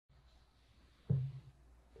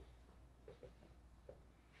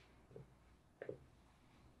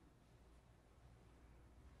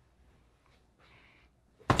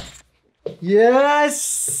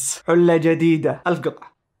يس، حلة جديدة 1000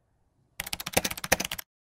 قطعة.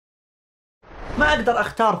 ما أقدر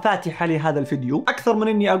أختار فاتحة لهذا الفيديو أكثر من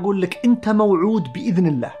إني أقول لك أنت موعود بإذن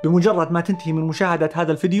الله. بمجرد ما تنتهي من مشاهدة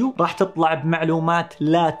هذا الفيديو راح تطلع بمعلومات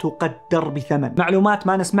لا تقدر بثمن، معلومات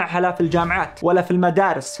ما نسمعها لا في الجامعات ولا في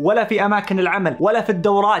المدارس ولا في أماكن العمل ولا في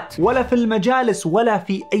الدورات ولا في المجالس ولا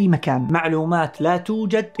في أي مكان، معلومات لا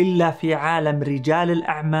توجد إلا في عالم رجال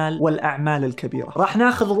الأعمال والأعمال الكبيرة. راح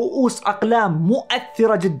ناخذ رؤوس أقلام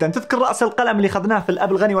مؤثرة جدا. تذكر رأس القلم اللي خذناه في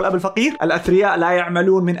الأب الغني والأب الفقير؟ الأثرياء لا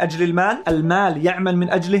يعملون من أجل المال، المال يعمل من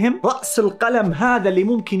أجلهم. رأس القلم هذا اللي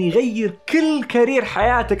ممكن يغير كل كارير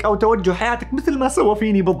حياتك أو توجه حياتك مثل ما سوى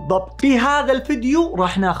فيني بالضبط. في هذا الفيديو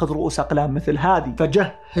راح ناخذ رؤوس أقلام مثل هذه،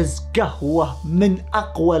 فجهز قهوة من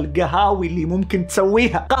أقوى القهاوي اللي ممكن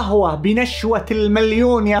تسويها، قهوة بنشوة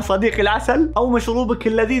المليون يا صديقي العسل، أو مشروبك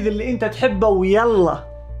اللذيذ اللي أنت تحبه، ويلا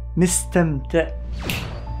نستمتع.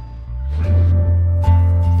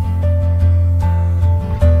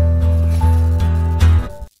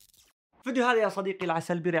 الفيديو هذا يا صديقي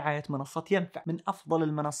العسل برعاية منصة ينفع، من أفضل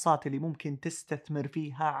المنصات اللي ممكن تستثمر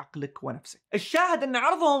فيها عقلك ونفسك. الشاهد أن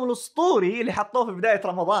عرضهم الأسطوري اللي حطوه في بداية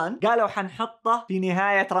رمضان قالوا حنحطه في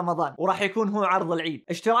نهاية رمضان وراح يكون هو عرض العيد.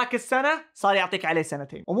 اشتراك السنة صار يعطيك عليه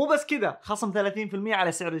سنتين، ومو بس كذا، خصم 30%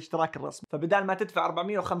 على سعر الاشتراك الرسمي. فبدال ما تدفع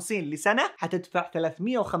 450 لسنة حتدفع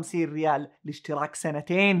 350 ريال لاشتراك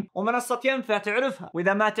سنتين. ومنصة ينفع تعرفها،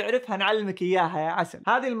 وإذا ما تعرفها نعلمك إياها يا عسل.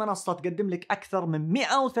 هذه المنصة تقدم لك أكثر من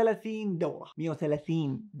 130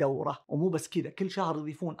 دورة، ومو بس كذا، كل شهر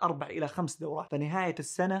يضيفون 4 إلى 5 دورات، فنهاية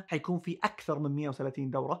السنة حيكون في أكثر من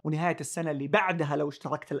 130 دورة، ونهاية السنة اللي بعدها لو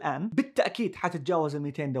اشتركت الآن بالتأكيد حتتجاوز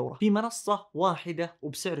 200 دورة في منصة واحدة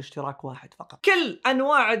وبسعر اشتراك واحد فقط. كل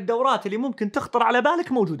أنواع الدورات اللي ممكن تخطر على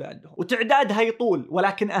بالك موجودة عندهم، وتعدادها يطول،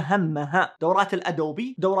 ولكن أهمها دورات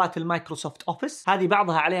الأدوبي، دورات المايكروسوفت أوفيس، هذه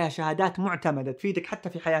بعضها عليها شهادات معتمدة تفيدك حتى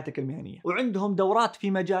في حياتك المهنية. وعندهم دورات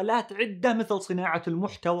في مجالات عدة مثل صناعة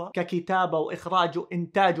المحتوى ككتابة وإخراج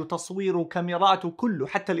وإنتاج وتصوير وكاميرات وكله،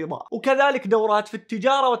 حتى الإضاءة. وكذلك دورات في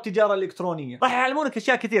التجارة والتجارة الإلكترونية، راح يعلمونك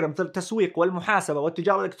أشياء كثيرة مثل التسويق والمحاسبة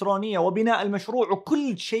والتجارة الإلكترونية وبناء المشروع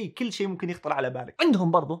وكل شيء ممكن يخطر على بالك.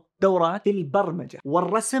 عندهم برضو دورات في البرمجة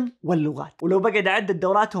والرسم واللغات، ولو بقعد أعدد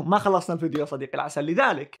دوراتهم ما خلصنا الفيديو يا صديقي العسل.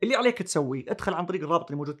 لذلك اللي عليك تسويه ادخل عن طريق الرابط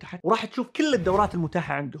اللي موجود تحت، وراح تشوف كل الدورات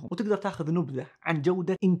المتاحة عندهم، وتقدر تاخذ نبذة عن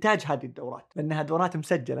جودة إنتاج هذه الدورات، لأنها دورات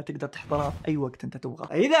مسجلة تقدر تحضرها في أي وقت أنت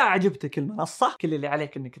تبغى. إذا عجبتك المنصة كل اللي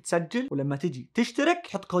عليك انك تسجل، ولما تجي تشترك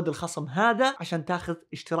حط كود الخصم هذا عشان تاخذ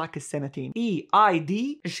اشتراك السنتين EID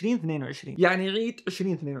 2022، يعني عيد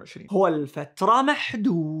 2022. هو الفترة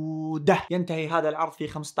محدودة، ينتهي هذا العرض في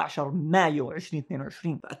 15 مايو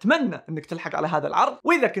 2022، فأتمنى انك تلحق على هذا العرض.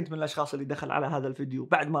 واذا كنت من الاشخاص اللي دخل على هذا الفيديو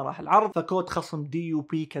بعد ما راح العرض، فكود خصم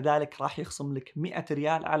DUP كذلك راح يخصم لك 100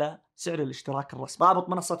 ريال على سعر الاشتراك الرسمي. رابط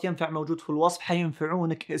منصة ينفع موجود في الوصف،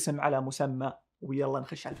 حينفعونك اسم على مسمى. ويلا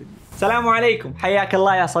نخش على الفيديو. السلام عليكم، حياك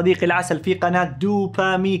الله يا صديقي العسل في قناة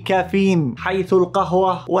دوبامي كافين، حيث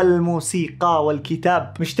القهوة والموسيقى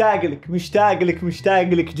والكتاب. مشتاق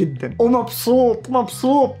لك جدا،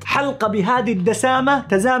 ومبسوط. حلقة بهذه الدسامة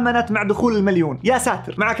تزامنت مع دخول المليون، يا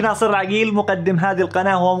ساتر. معك ناصر العقيل مقدم هذه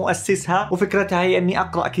القناة ومؤسسها، وفكرتها هي اني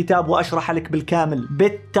اقرأ كتاب واشرح لك بالكامل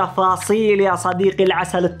بالتفاصيل يا صديقي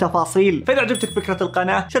العسل، التفاصيل. فإذا عجبتك فكرة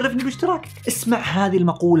القناة شرفني باشتراكك. اسمع هذه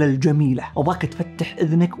المقولة الجميلة وباك تفتح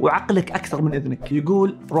إذنك وعقلك أكثر من إذنك.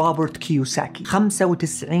 يقول روبرت كيوساكي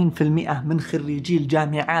 95% من خريجي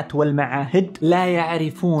الجامعات والمعاهد لا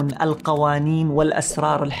يعرفون القوانين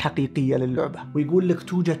والأسرار الحقيقية للعبة. ويقول لك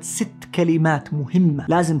توجد 6 كلمات مهمة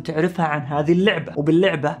لازم تعرفها عن هذه اللعبة،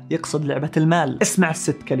 وباللعبة يقصد لعبة المال. اسمع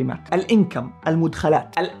ال6 كلمات: الانكم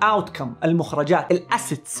المدخلات، الاوتكم المخرجات،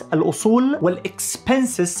 الاسيتس الأصول،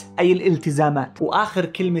 والاكسبنسز أي الالتزامات، وآخر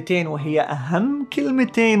كلمتين وهي أهم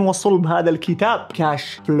كلمتين وصلب هذا الكتاب: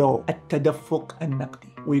 كاش فلو، التدفق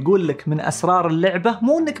النقدي. ويقول لك من أسرار اللعبة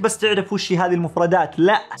مو إنك بس تعرف وش هذه المفردات،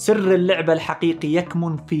 لا، سر اللعبة الحقيقي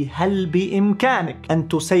يكمن في هل بإمكانك أن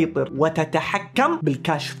تسيطر وتتحكم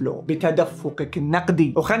بالكاش فلو، بتدفقك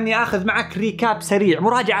النقدي. وخلني أخذ معك ريكاب سريع،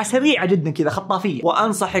 مراجعة سريعة جدا كذا خطافية،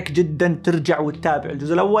 وأنصحك جدا ترجع وتتابع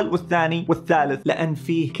الجزء الأول والثاني والثالث، لأن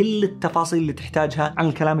فيه كل التفاصيل اللي تحتاجها عن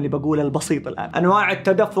الكلام اللي بقوله البسيط الآن. أنواع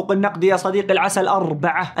التدفق النقدي يا صديقي العسل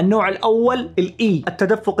 4. النوع الأول الإي،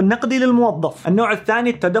 التدفق النقدي للموظف. النوع الثاني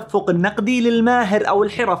التدفق النقدي للماهر أو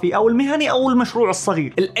الحرفي أو المهني أو المشروع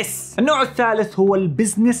الصغير. الإس. النوع الثالث هو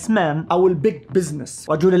البزنس مان أو البيج بزنس،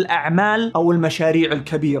 رجل الأعمال أو المشاريع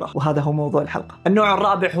الكبيرة، وهذا هو موضوع الحلقة. النوع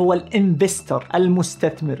الرابع هو الانفستر،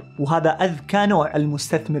 المستثمر، وهذا أذكى نوع،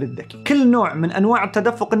 المستثمر الذكي. كل نوع من أنواع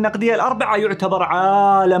التدفق النقدية الأربعة يعتبر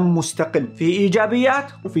عالم مستقل، في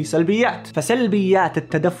إيجابيات وفي سلبيات. فسلبيات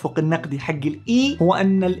التدفق النقدي حق الإي هو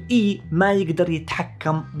أن الإي ما يقدر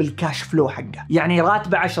يتحكم بالكاش فلو حقه، يعني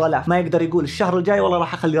راتبه 10,000 ما يقدر يقول الشهر الجاي والله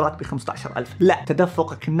راح أخلي راتبي 15,000. لا،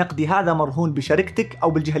 تدفقك النقدي هذا مرهون بشركتك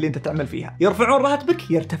أو بالجهة اللي أنت تعمل فيها. يرفعون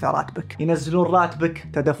راتبك يرتفع راتبك، ينزلون راتبك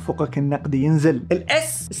تدفقك النقدي ينزل.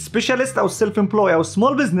 الاس سبيشاليست او السيلف امبلوي او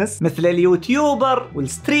سمول بزنس، مثل اليوتيوبر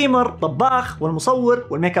والستريمر، طباخ والمصور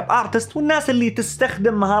والميك اب ارتست، والناس اللي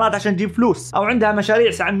تستخدم مهارات عشان تجيب فلوس او عندها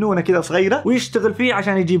مشاريع سعنونه كذا صغيره ويشتغل فيه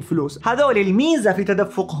عشان يجيب فلوس. هذول الميزه في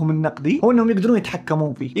تدفقهم النقدي هو انهم يقدرون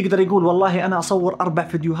يتحكمون فيه. يقدر يقول والله انا اصور 4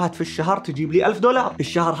 فيديوهات في الشهر تجيب لي $1000،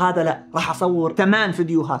 الشهر هذا لا راح اصور 8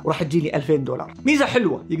 فيديوهات وراح تجي لي $2000. ميزه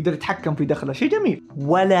حلوه، يقدر يتحكم في دخله، شيء جميل.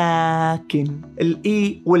 ولكن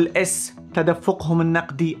الاي والاس تدفقهم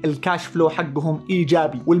النقدي الكاش فلو حقهم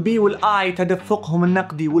إيجابي، والبي والآي تدفقهم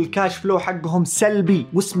النقدي والكاش فلو حقهم سلبي.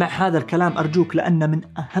 واسمع هذا الكلام أرجوك، لأنه من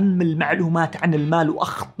أهم المعلومات عن المال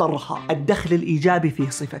وأخطرها. الدخل الإيجابي فيه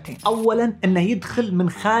صفتين. أولا أنه يدخل من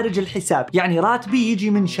خارج الحساب، يعني راتبي يجي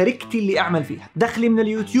من شركتي اللي أعمل فيها، دخلي من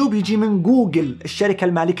اليوتيوب يجي من جوجل الشركة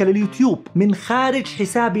المالكة لليوتيوب، من خارج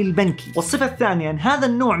حسابي البنكي. والصفة الثانية أن هذا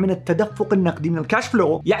النوع من التدفق النقدي من الكاش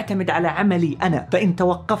فلو يعتمد على عملي أنا، فإن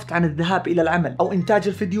توقفت عن الذهاب إلى العمل أو إنتاج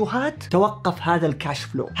الفيديوهات توقف هذا الكاش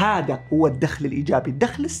فلو. هذا هو الدخل الإيجابي.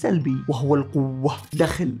 الدخل السلبي وهو القوة،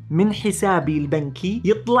 دخل من حسابي البنكي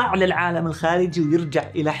يطلع للعالم الخارجي ويرجع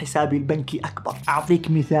إلى حسابي البنكي أكبر.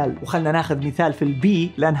 أعطيك مثال، وخلنا ناخذ مثال في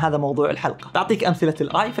البي لأن هذا موضوع الحلقة. بعطيك أمثلة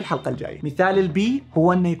الآي في الحلقة الجاية. مثال البي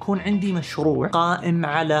هو أنه يكون عندي مشروع قائم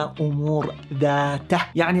على أمور ذاته،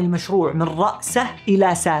 يعني المشروع من رأسه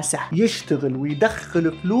إلى ساسه يشتغل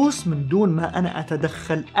ويدخل فلوس من دون ما أنا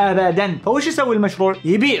أتدخل أبدا. فوش يسوي المشروع؟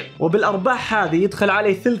 يبيع، وبالأرباح هذه يدخل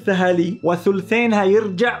عليه ثلثها لي وثلثينها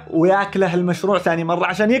يرجع وياكله المشروع ثاني مرة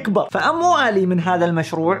عشان يكبر. فأموالي من هذا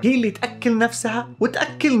المشروع هي اللي تأكل نفسها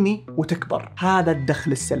وتأكلني وتكبر. هذا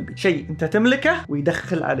الدخل السلبي، شيء أنت تملكه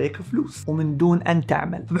ويدخل عليك فلوس ومن دون أن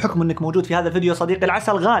تعمل. بحكم أنك موجود في هذا الفيديو صديقي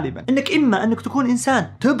العسل، غالبا أنك إما أنك تكون إنسان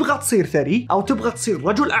تبغى تصير ثري، أو تبغى تصير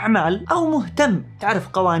رجل أعمال، أو مهتم تعرف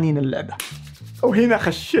قوانين اللعبة. وهنا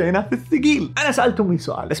خشينا في الثقيل. أنا سألت أمي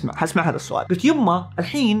سؤال، هسمع هذا السؤال. قلت يمه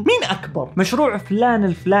الحين مين أكبر، مشروع فلان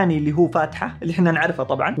الفلاني اللي هو فاتحة اللي احنا نعرفه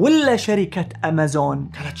طبعا، ولا شركة أمازون؟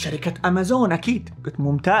 قالت شركة أمازون أكيد. قلت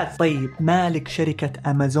ممتاز. طيب مالك شركة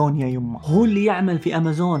أمازون يا يمه؟ هو اللي يعمل في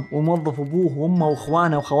أمازون وموظف أبوه وأمه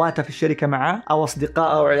وأخوانه وخواته في الشركة معاه، أو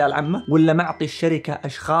أصدقائه أو عيال عمه، ولا معطي الشركة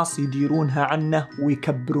أشخاص يديرونها عنه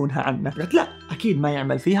ويكبرونها عنه؟ قلت لا أكيد ما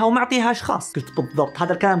يعمل فيها ومعطيها أشخاص. قلت بالضبط.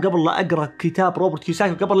 هذا الكلام قبل لا أقرأ كتاب روبرت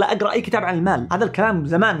كيوساكي، قبل لا أقرأ أي كتاب عن المال. هذا الكلام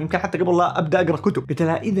زمان، يمكن حتى قبل لا أبدأ أقرأ كتب. قلت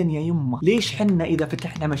لها إذن يا يمه ليش حنا إذا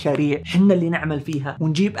فتحنا مشاريع حنا اللي نعمل فيها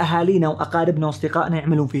ونجيب أهالينا وأقاربنا وأصدقائنا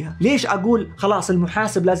يعملون فيها؟ ليش أقول خلاص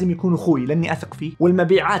المحاسب لازم يكون أخوي لأني أثق فيه،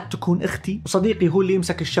 والمبيعات تكون أختي، وصديقي هو اللي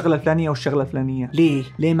يمسك الشغلة الفلانية والشغلة الفلانية؟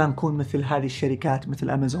 ليه ما نكون مثل هذه الشركات مثل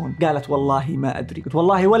أمازون؟ قالت والله ما أدري. قلت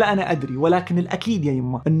والله ولا أنا أدري، ولكن الأكيد يا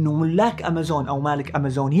يمه إنه ملاك أمازون أو مالك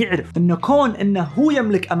أمازون يعرف إنه كون إنه هو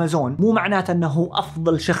يملك أمازون مو معناته إنه هو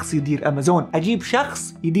أفضل شخص يدير أمازون. أجيب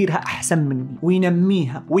شخص يديرها أحسن مني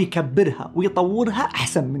وينميها ويكبرها ويطورها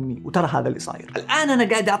أحسن مني، وترى هذا اللي صاير الآن. أنا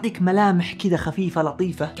قاعد أعطيك ملامح كذا خفيفة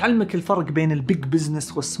لطيفة تعلمك الفرق بين البيج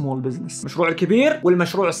بزنس والسمول بزنس، المشروع الكبير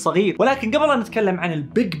والمشروع الصغير. ولكن قبل أن نتكلم عن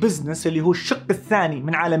البيج بزنس اللي هو الشق الثاني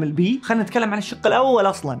من عالم البي، خلينا نتكلم عن الشق الأول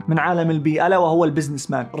أصلا من عالم البي، ألا وهو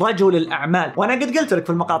البزنس مان، رجل الأعمال. وأنا قد قلت لك في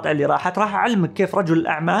المقاطع اللي راح أعلمك كيف رجل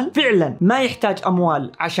الأعمال فعلا ما يحتاج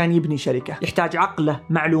أموال عشان يبني شركة، يحتاج عقله،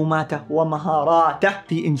 معلوماته ومهاراته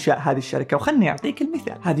في إنشاء هذه الشركة. وخلني أعطيك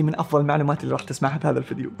المثال. هذه من أفضل المعلومات اللي راح تسمعها في هذا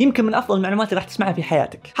الفيديو، يمكن من أفضل المعلومات اللي راح تسمعها في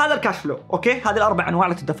حياتك. هذا الكاش فلو، أوكي؟ هذه الأربع أنواع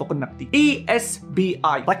للتدفق النقدي.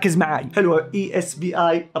 ESBI، ركز معاي. حلوة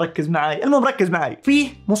ESBI، ركز معاي. المهم ركز معاي. فيه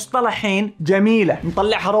مصطلحين جميلة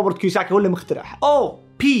مطلعها روبرت كيوساكي، هو اللي مخترعها.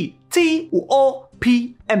 OPT و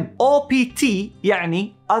OPM. OPT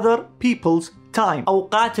يعني Other People's Time،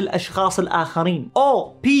 أوقات الأشخاص الآخرين.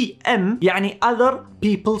 OPM يعني Other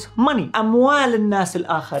people's money، أموال الناس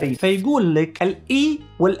الآخرين. فيقول لك الإي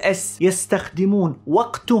والإس يستخدمون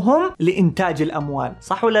وقتهم لإنتاج الأموال،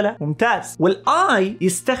 صح ولا لا؟ ممتاز. والآي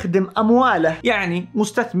يستخدم أمواله، يعني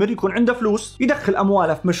مستثمر يكون عنده فلوس يدخل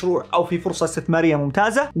أمواله في مشروع أو في فرصة استثمارية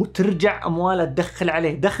ممتازة، وترجع أمواله تدخل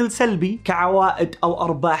عليه دخل سلبي كعوائد أو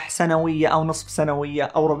أرباح سنوية أو نصف سنوية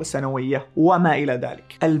أو ربع سنوية وما إلى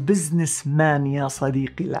ذلك. البزنس مان يا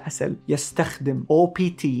صديقي العسل يستخدم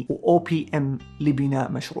OPT و OPM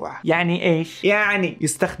لبناء مشروعه. يعني إيش؟ يعني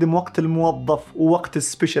يستخدم وقت الموظف ووقت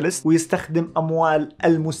السبيشالست، ويستخدم أموال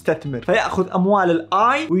المستثمر، فيأخذ أموال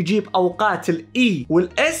الآي ويجيب أوقات الإي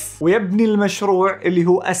والإس ويبني المشروع اللي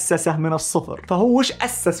هو أسسه من الصفر. فهو وش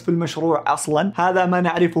أسس في المشروع أصلا؟ هذا ما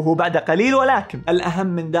نعرفه بعد قليل، ولكن الأهم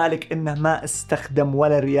من ذلك إنه ما استخدم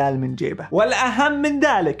ولا ريال من جيبه. والأهم من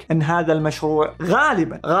ذلك إن هذا المشروع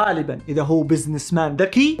غالبا إذا هو بزنس مان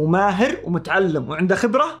ذكي وماهر ومتعلم وعنده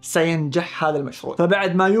خبرة سينجح هذا المشروع.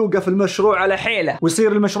 فبعد ما يوقف المشروع على حيله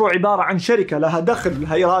ويصير المشروع عبارة عن شركة لها دخل،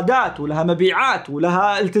 لها إيرادات ولها مبيعات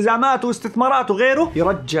ولها التزامات واستثمارات وغيره،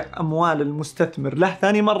 يرجع أموال المستثمر له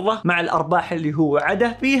ثاني مرة مع الأرباح اللي هو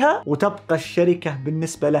وعده فيها، وتبقى الشركة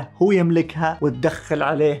بالنسبة له هو يملكها وتدخل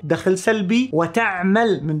عليه دخل سلبي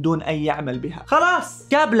وتعمل من دون أن يعمل بها. خلاص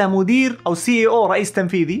جاب له مدير أو CEO رئيس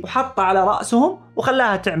تنفيذي وحطه على رأسهم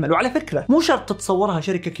وخلاها تعمل. وعلى فكرة مو شرط تتصورها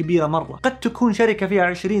شركة كبيرة مرة، قد تكون شركة فيها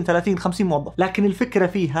 20 30 50 موظف، لكن الفكرة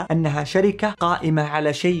فيها أنها شركة قائمة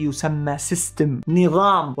على شيء يسمى سيستم،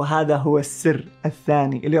 نظام. وهذا هو السر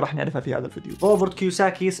الثاني اللي راح نعرفه في هذا الفيديو. روبرت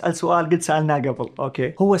كيوساكي يسأل سؤال قد سألناه قبل،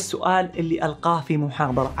 أوكي، هو السؤال اللي ألقاه في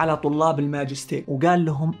محاضرة على طلاب الماجستير، وقال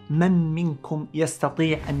لهم من منكم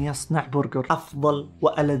يستطيع أن يصنع برجر أفضل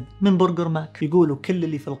وألذ من برجر ماك؟ يقولوا كل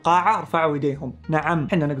اللي في القاعة رفعوا يديهم، نعم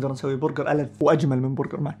إحنا نقدر نسوي برجر ألذ وأجمل من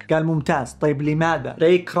برجر ماك. قال ممتاز، طيب لماذا؟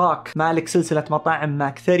 راي كراك مالك سلسلة مطاعم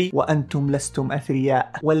ماك ثري وأنتم لستم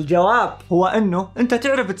أثرياء. والجواب هو أنه أنت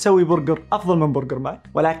تعرف تسوي برجر أفضل من برجر ماك،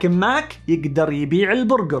 ولكن ماك يقدر يبيع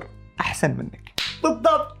البرجر أحسن منك.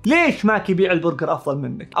 بالضبط. ليش ماك يبيع البرجر أفضل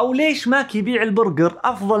منك؟ أو ليش ماك يبيع البرجر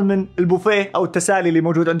أفضل من البوفيه أو التسالي اللي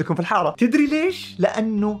موجود عندكم في الحارة؟ تدري ليش؟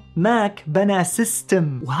 لأنه ماك بنى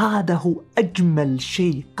سيستم، وهذا هو أجمل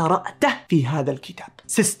شيء قرأته في هذا الكتاب.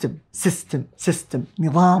 سيستم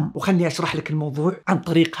نظام. وخلني أشرح لك الموضوع عن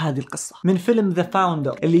طريق هذه القصة من فيلم ذا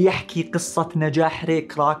فاوندر اللي يحكي قصة نجاح راي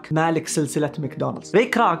كراك مالك سلسلة ماكدونالدز. راي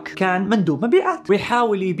كراك كان مندوب مبيعات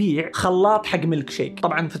ويحاول يبيع خلاط حق ميلك شيك.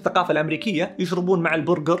 طبعا في الثقافة الأمريكية يشربون مع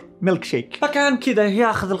البرجر ميلك شيك، فكان كذا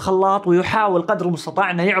ياخذ الخلاط ويحاول قدر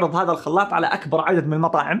المستطاع انه يعرض هذا الخلاط على اكبر عدد من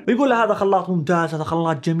المطاعم، ويقول له هذا خلاط ممتاز، هذا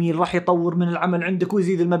خلاط جميل، راح يطور من العمل عندك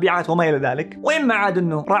ويزيد المبيعات وما الى ذلك. واما عاد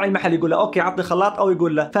انه راعي المحل يقول له اوكي عطني خلاط، او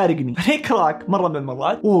يقول له فارقني. راي كراك مره من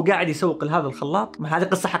المرات وهو قاعد يسوق لهذا الخلاط، هذه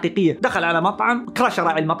قصه حقيقيه، دخل على مطعم، كراش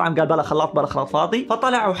راعي المطعم، قال بلا خلاط فاضي،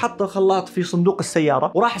 فطلع وحط الخلاط في صندوق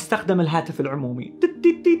السياره وراح استخدم الهاتف العمومي.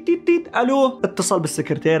 الو، اتصل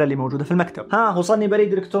بالسكرتيره اللي موجوده في المكتب، ها وصلني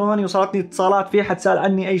بريد الكتروني، وصلتني اتصالات، في حد سال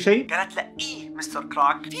عني اي شيء؟ قالت له ايه مستر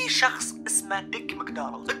كراك، في شخص اسمه ديك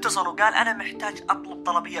ماكدونالدز اتصل وقال انا محتاج اطلب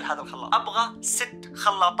طلبيه لهذا الخلاط، ابغى 6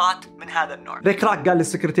 خلاطات من هذا النوع. كراك قال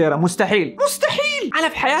للسكرتيره مستحيل، انا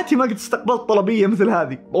في حياتي ما قد استقبلت طلبيه مثل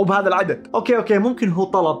هذه وبهذا العدد. اوكي ممكن هو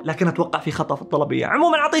طلب، لكن اتوقع في خطا في الطلبيه.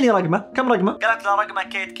 عموما اعطيني رقمه. كم رقمه؟ قالت له رقمه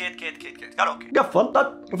كيت. قال اوكي. قفل،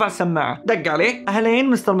 رفع السماعه، دق عليه، اهلين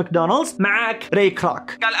مستر ماكدونالدز، معاك راي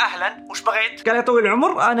كراك. قال اهلا، وش بغيت؟ قال يا طويل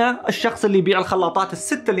العمر انا الشخص اللي يبيع الخلاطات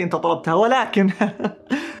ال6 اللي انت طلبتها، ولكن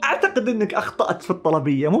اعتقد انك اخطأت في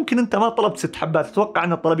الطلبيه، ممكن انت ما طلبت 6 حبات، اتوقع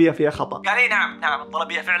ان الطلبيه فيها خطأ. قال اي نعم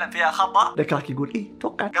الطلبيه فعلا فيها خطأ. راي كراك يقول ايه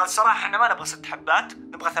توقع؟ قال الصراحه احنا ما نبغى 6 حبات،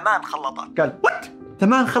 نبغى 8 خلاطات. قال وات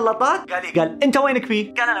 8 خلاطات؟ قال انت وينك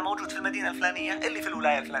فيه؟ قال انا موجود في المدينه الفلانيه اللي في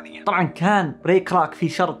الولايه الفلانيه. طبعا كان راي كراك في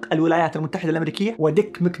شرق الولايات المتحده الامريكيه،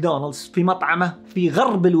 وديك ماكدونالدز في مطعمه في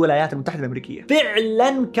غرب الولايات المتحده الامريكيه.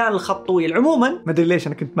 فعلا كان الخط طويل. عموما ما ادري ليش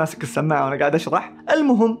انا كنت ماسك السماعه وانا قاعد اشرح.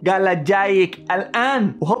 المهم قال له جايك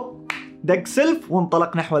الان، وهوب دق سلف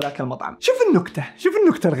وانطلق نحو ذاك المطعم. شوف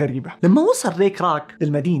النكتة الغريبة. لما وصل راي كراك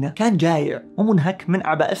المدينة كان جايع ومنهك من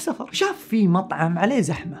أعباء السفر، شاف في مطعم عليه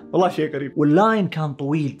زحمة، والله شيء غريب، واللاين كان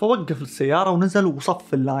طويل، فوقف السيارة ونزل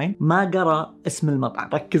وصف اللاين، ما قرأ اسم المطعم،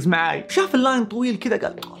 ركز معاي، شاف اللاين طويل كذا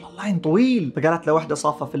قال والله اللاين طويل، فقالت له واحدة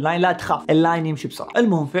صافة في اللاين لا تخاف اللاين يمشي بسرعة.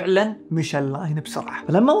 المهم فعلا مشى اللاين بسرعة.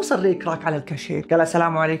 فلما وصل راي كراك على الكاشير قال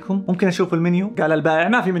السلام عليكم، ممكن أشوف المنيو؟ قال البائع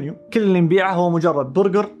ما في منيو، كل اللي نبيعه هو مجرد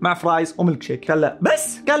برجر مع فرايز وميلك شيك. قال لا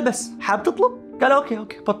بس؟ قال بس. حاب تطلب؟ قال اوكي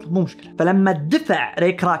بطلب مو مشكله. فلما دفع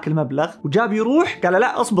راي كراك المبلغ وجاب يروح، قال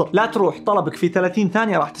لا اصبر لا تروح، طلبك في 30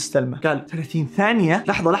 ثانيه راح تستلمه. قال 30 ثانيه؟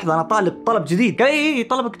 لحظه انا طالب طلب جديد. قال اي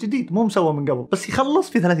طلبك جديد مو مسوى من قبل، بس يخلص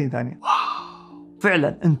في 30 ثانيه.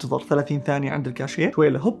 فعلا انتظر 30 ثانية عند الكاشير،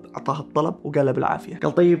 شوي هوب أعطاه الطلب وقال له بالعافية.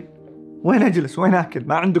 قال طيب وين أجلس وين أكل؟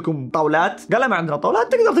 ما عندكم طاولات؟ قال ما عندنا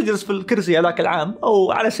طاولات، تقدر تجلس في الكرسي هذاك العام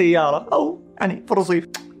أو على سيارة أو يعني في الرصيف.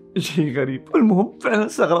 شيء غريب. المهم فعلا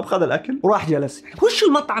استغرب، خذ الأكل وراح جلس. وش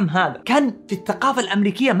المطعم هذا؟ كان في الثقافة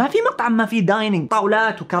الأمريكية ما في مطعم ما في دايننج،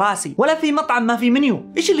 طاولات وكراسي، ولا في مطعم ما في منيو.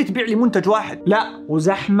 إيش اللي تبيع لي منتج واحد؟ لا،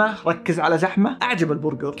 وزحمة، ركز على زحمة. أعجب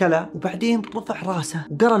البرجر، كلا وبعدين رفع راسه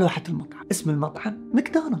وقرأ لوحة المطعم. اسم المطعم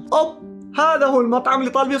ماكدونالدز. هذا هو المطعم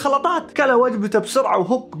اللي طالبين خلطات. كلا وجبته بسرعة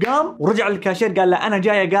وهوب قام ورجع للكاشير قال له أنا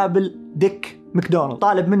جاي أقابل ديك ماكدونالدز،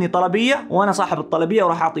 طالب مني طلبية وأنا صاحب الطلبية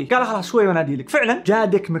وراح أعطيه. قال خلاص شوي ونادي لك. فعلا جاء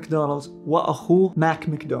ديك ماكدونالدز وأخوه ماك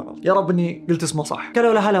ماكدونالدز. يا رب إني قلت اسمه صح.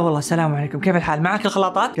 قالوا له هلا والله السلام عليكم كيف الحال، معك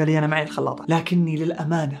الخلاطات؟ قال لي أنا معي الخلاطات، لكني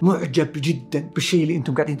للأمانة معجب جدا بالشيء اللي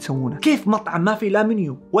أنتم قاعدين تسوونه. كيف مطعم ما في لا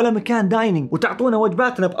منيو ولا مكان دايننج وتعطونا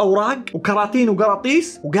وجباتنا بأوراق وكراتين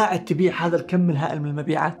وقراطيس وقاعد تبيع هذا الكم الهائل من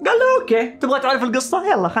المبيعات؟ قال له أوكي تبغى تعرف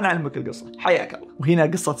القصة؟ يلا خلنا أعلمك القصة، حياك الله. وهنا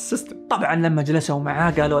قصة السيستم. طبعا لما جلسوا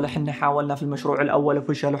معاه قالوا له احنا حاولنا في المشروع الأول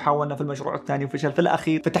وفشل، وحاولنا في المشروع الثاني وفشل، في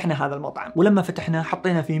الأخير فتحنا هذا المطعم، ولما فتحنا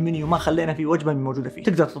حطينا فيه منيو ما خلينا فيه وجبة من موجودة فيه.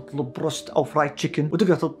 تقدر تطلب بروست أو فرايد تشيكن،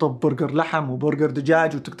 وتقدر تطلب برجر لحم وبرجر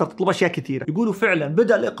دجاج، وتقدر تطلب أشياء كثيرة. يقولوا فعلا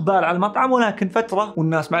بدأ الإقبال على المطعم، ولكن فترة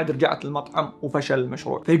والناس ما عاد رجعت للمطعم وفشل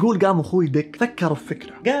المشروع. فيقول قام أخوي ديك فكر في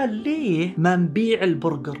فكرة، قال ليه ما نبيع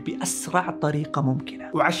البرجر بأسرع طريقة ممكنة؟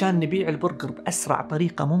 وعشان نبيع البرجر بأسرع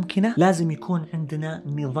طريقة ممكنة لازم يكون عندنا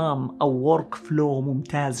نظام أو ورك فلو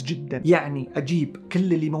ممتاز جدا. يعني أجيب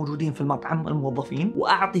كل اللي موجودين في المطعم الموظفين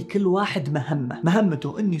وأعطي كل واحد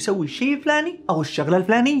مهمته إنه يسوي الشيء الفلاني أو الشغلة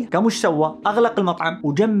الفلانية. قام وش سوى؟ أغلق المطعم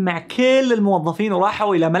وجمع كل الموظفين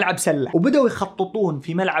وراحوا إلى ملعب سلة، وبدأوا يخططون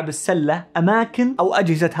في ملعب السلة أماكن أو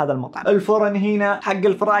أجهزة هذا المطعم. الفرن هنا، حق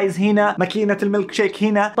الفرايز هنا، ماكينة الميلك شيك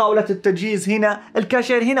هنا، طاولة التجهيز هنا،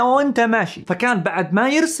 الكاشير هنا، وأنت ماشي. فكان بعد ما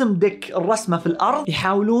يرسم ديك الرسمة في الأرض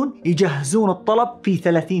يحاولون يجهزون الطلب في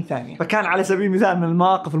 30 ثانية. فكان على سبيل المثال من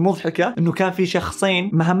المواقف المضحكة إنه كان في شخصين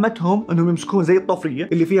مهمتهم إنهم يمسكون زي الطفرية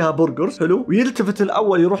اللي فيها برجرز حلو، ويلتفت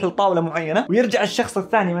الأول يروح لطاولة معينة ويرجع الشخص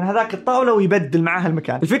الثاني من هذاك الطاولة ويبدل معها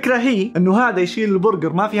المكان. الفكرة هي إنه هذا يشيل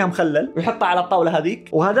البرجر ما فيها مخلل ويحطها على الطاولة هذيك،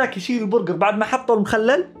 وهذاك يشيل البرجر بعد ما حطه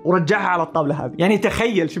المخلل ورجعها على الطاولة هذه. يعني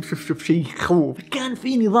تخيل، شوف شيء خوف. كان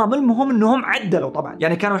في نظام. المهم إنهم عدلوا طبعا،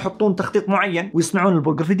 يعني كانوا يحطون تخطيط معين ويصنعون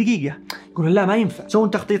البرجر في دقيقة، يقولون لا ما ينفع،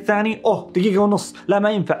 يسوون تخطيط ثاني دقيقة ونص، لا ما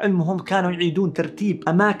ينفع. المهم كانوا يعيدون ترتيب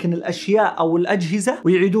أماكن الأشياء أو الأجهزة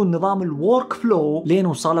ويعيدون نظام الورك فلو لين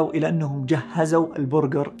وصلوا إلى أنهم جهزوا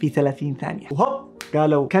البرجر في 30 ثانية. وهوب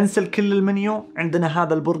قالوا كنسل كل المنيو، عندنا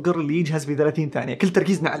هذا البرجر اللي يجهز في 30 ثانية كل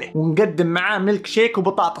تركيزنا عليه، ونقدم معاه ميلك شيك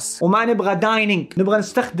وبطاطس، وما نبغى دايننج، نبغى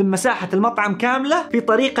نستخدم مساحة المطعم كاملة في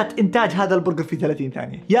طريقة إنتاج هذا البرجر في 30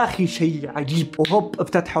 ثانية. يا أخي شيء عجيب. وهوب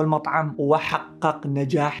افتتحوا المطعم وحقق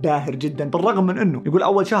نجاح باهر جدا، بالرغم من أنه يقول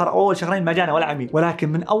أول شهر أو أول شهرين ما جانا ولا عميل، ولكن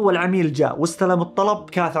من أول عميل جاء واستلم الطلب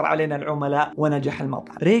كاثر علينا العملاء ونجح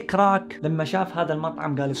المطعم. ريك راك لما شاف هذا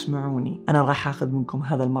المطعم قال اسمعوني أنا راح أخذ منكم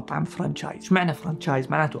هذا المطعم فرانشايز. إيش معنى فرانشايز؟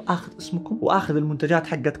 معناته أخذ اسمكم وأخذ المنتجات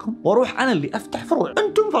حقتكم وأروح أنا اللي أفتح فروع،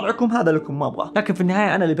 أنتم فرعكم هذا لكم ما أبغى، لكن في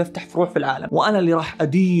النهاية أنا اللي بفتح فروع في العالم وأنا اللي راح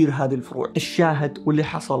أدير هذه الفروع. الشاهد واللي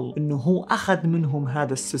حصل إنه هو أخذ منهم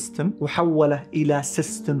هذا السيستم وحوله إلى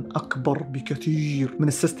سيستم أكبر بكثير من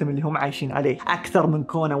السيستم اللي هم عايشين عليه. أكثر من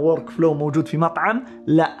كونه ورك فلو موجود في مطعم،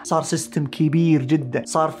 لا، صار سيستم كبير جدا.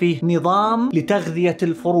 صار فيه نظام لتغذية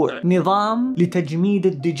الفروع، نظام لتجميد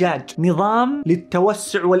الدجاج، نظام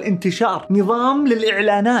للتوسع والانتشار، نظام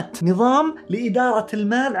للإعلانات، نظام لإدارة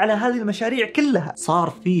المال على هذه المشاريع كلها.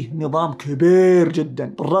 صار فيه نظام كبير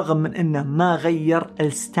جدا، بالرغم من أنه ما غير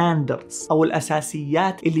الستاندردز أو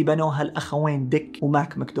الأساسيات اللي بنوها الأخوين ديك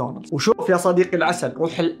وماك ماكدونالدز. وشوف يا صديقي العسل،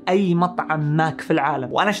 روح لأي مطعم ماك في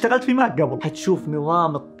العالم، وأنا اشتغلت في ماك قبل، هتشوف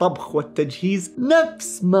نظام الطبخ والتجهيز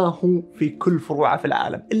نفس ما هو في كل فروع في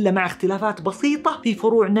العالم، إلا مع اختلافات بسيطة في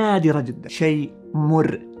فروع نادرة جدا. شيء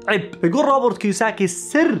مرعب. يقول روبرت كيوساكي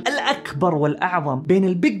السر الأكبر والأعظم بين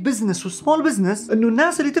البيج بزنس والسمول بزنس إنه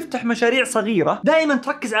الناس اللي تفتح مشاريع صغيرة دائما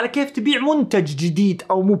تركز على كيف تبيع منتج جديد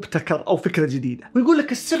أو مبتكر أو فكرة جديدة، ويقول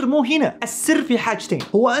لك السر مو هنا، السر في حاجتين،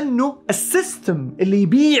 هو أنه السيستم اللي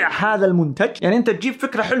يبيع هذا المنتج، يعني أنت تجيب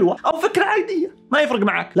فكرة حلوة أو فكرة عادية ما يفرق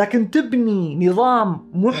معك، لكن تبني نظام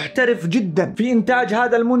محترف جدا في إنتاج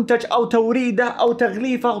هذا المنتج أو توريده أو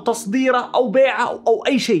تغليفه أو تصديره أو بيعه أو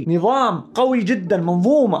أي شيء. نظام قوي جدا،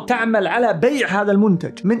 منظومة تعمل على بيع هذا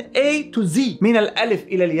المنتج من A to Z، من الألف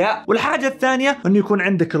إلى الياء. والحاجة الثانية أنه يكون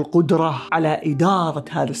عندك القدرة على إدارة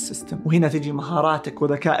هذا السيستم، وهنا تجي مهاراتك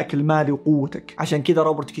وذكائك المالي وقوتك. عشان كذا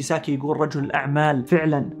روبرت كيوساكي يقول رجل الأعمال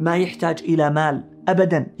فعلا ما يحتاج إلى مال،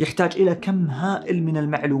 أبدا، يحتاج إلى كم هائل من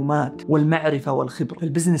المعلومات والمعرفة والخبرة.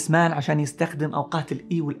 البزنس مان عشان يستخدم أوقات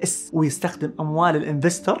الإي والإس ويستخدم أموال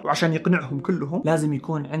الإنفستر وعشان يقنعهم كلهم لازم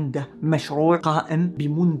يكون عنده مشروع قائم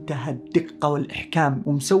بمنتهى الدقة والإحكام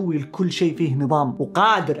ومسوي لكل شيء فيه نظام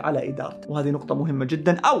وقادر على إدارته، وهذه نقطة مهمة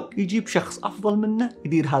جدا. أو يجيب شخص أفضل منه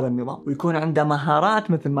يدير هذا النظام ويكون عنده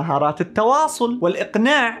مهارات مثل مهارات التواصل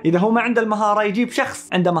والإقناع. إذا هو ما عنده المهارة يجيب شخص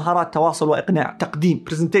عنده مهارات تواصل وإقناع، تقديم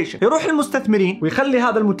برزنتيشن، يروح المستثمرين ويخلي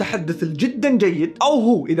هذا المتحدث الجدا جيد، أو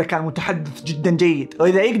هو إذا كان متحدث جدا جيد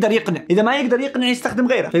وإذا يقدر يقنع، إذا ما يقدر يقنع يستخدم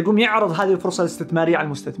غيره، فيقوم يعرض هذه الفرصة الاستثمارية على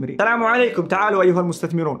المستثمرين. السلام عليكم، تعالوا أيها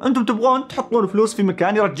المستثمرون، أنتم تبغون تحطون فلوس في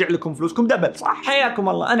مكان يرجع لكم فلوسكم دبل، صح؟ حياكم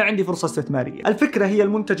الله، أنا عندي فرصة استثمارية، الفكرة هي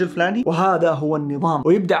المنتج الفلاني وهذا هو النظام.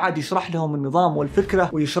 ويبدأ عاد يشرح لهم النظام والفكرة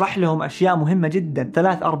ويشرح لهم أشياء مهمة جدا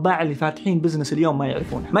 3/4 اللي فاتحين بزنس اليوم ما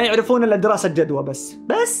يعرفونها. ما يعرفون إلا دراسة جدوى بس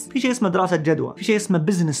في شيء اسمه دراسة جدوى، في شيء اسمه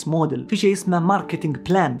بزنس موديل، في شيء اسمه ماركتينج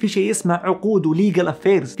بلان، في شيء اسمه عقود وليجل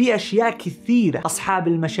افيرز، في أشياء كثيرة. أصحاب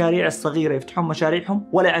المشاريع الصغيرة يفتحون مشاريعهم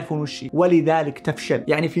ولا يعرفون وش هي، ولذلك تفشل.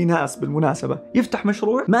 يعني في ناس بالمناسبة يفتح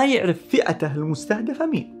مشروع ما يعرف فئته المستهدفة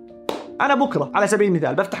مين. أنا بكرة على سبيل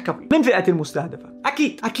المثال بفتح كافي، من فئتي المستهدفة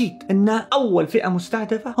أكيد إن أول فئة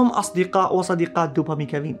مستهدفة هم أصدقاء وصديقات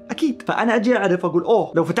دوباميكافين، أكيد. فأنا أجي أعرف أقول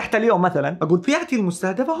لو فتحت اليوم مثلا أقول فئتي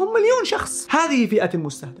المستهدفة هم 1,000,000 شخص، هذه فئتي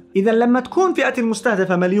المستهدفة. إذا لما تكون فئتي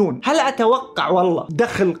المستهدفة 1,000,000 هل أتوقع والله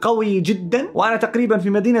دخل قوي جدا؟ وأنا تقريبا في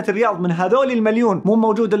مدينة الرياض من هذول 1,000,000 مو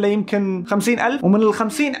موجود إلا يمكن 50,000، ومن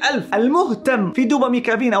 50,000 المهتم في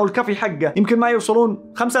دوباميكافين أو الكافي حقه يمكن ما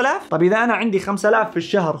يوصلون 5000. طب إذا أنا عندي 5000 في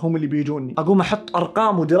الشهر هم اللي بيجوني، أقوم أحط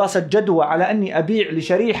أرقام ودراسة جدوى على أني أبيع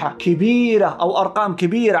لشريحة كبيرة أو أرقام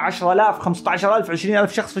كبيرة 10,000 15,000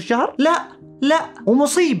 20,000 شخص في الشهر؟ لا،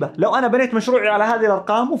 ومصيبة لو أنا بنيت مشروعي على هذه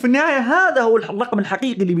الأرقام وفي النهاية هذا هو الرقم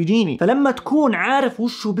الحقيقي اللي بيجيني. فلما تكون عارف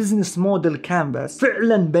وشو بزنس موديل كانفاس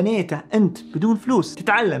فعلا بنيته أنت بدون فلوس،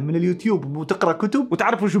 تتعلم من اليوتيوب وتقرأ كتب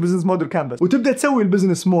وتعرف وشو بزنس موديل كانفاس وتبدأ تسوي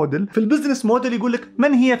البزنس موديل. في البزنس موديل يقول لك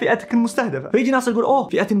من هي فئتك المستهدفة، فيجي ناس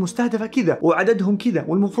يقول فئتي المستهدفة كذا وعددهم كذا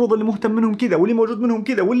والمفروض اللي مهتم منهم كذا واللي موجود منهم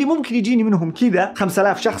كذا واللي ممكن يجيني منهم كذا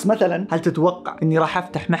 5000 شخص مثلا. هل تتوقع إني راح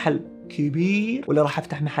أفتح محل كبير ولا راح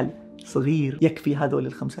أفتح محل صغير يكفي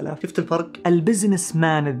هذول 5000؟ شفت الفرق؟ البزنس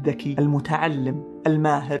مان الذكي المتعلم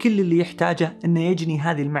الماهر كل اللي يحتاجه انه يجني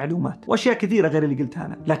هذه المعلومات واشياء كثيره غير اللي قلتها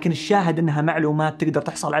انا، لكن الشاهد انها معلومات تقدر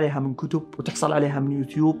تحصل عليها من كتب وتحصل عليها من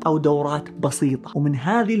يوتيوب او دورات بسيطه. ومن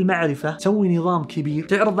هذه المعرفه تسوي نظام كبير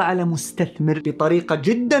تعرضه على مستثمر بطريقه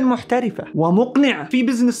جدا محترفه ومقنعه. في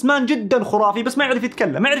بزنس مان جدا خرافي بس ما يعرف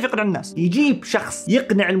يتكلم، ما يعرف يقنع الناس، يجيب شخص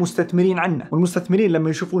يقنع المستثمرين عنه، والمستثمرين لما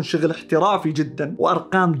يشوفون شغل احترافي جدا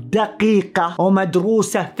وارقام دقيقه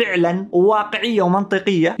ومدروسه فعلا وواقعيه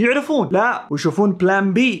ومنطقيه يعرفون لا، ويشوفون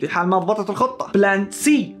بلان بي في حال ما ضبطت الخطة، بلان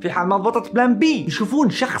سي في حال ما ضبطت بلان بي. يشوفون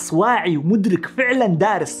شخص واعي ومدرك فعلا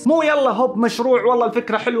دارس، مو يلا هوب مشروع والله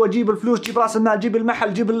الفكرة حلوة جيب الفلوس جيب راس المال جيب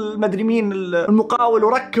المحل جيب المدري مين المقاول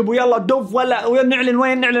وركب ويلا دوف ولا نعلن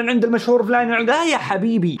وين نعلن عند المشهور فلان. لا يا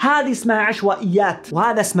حبيبي، هذه اسمها عشوائيات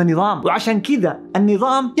وهذا اسمه نظام. وعشان كذا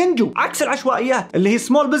النظام ينجو عكس العشوائيات اللي هي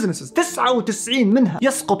سمول بزنسز 99 منها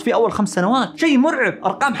يسقط في أول 5 سنوات. شيء مرعب،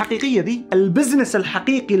 أرقام حقيقية ذي. البزنس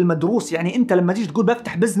الحقيقي المدروس، يعني أنت لما تيجي تقول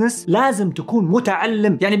بفتح بزنس لازم تكون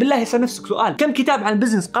متعلم. يعني بالله يسأل نفسك سؤال، كم كتاب عن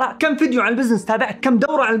البزنس قرأت؟ كم فيديو عن البزنس تابعت؟ كم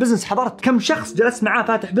دورة عن البزنس حضرت؟ كم شخص جلست معاه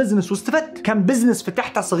فاتح بزنس واستفدت؟ كم بزنس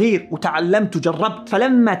فتحته صغير وتعلمت وجربت؟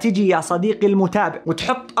 فلما تجي يا صديقي المتابع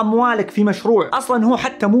وتحط أموالك في مشروع أصلا هو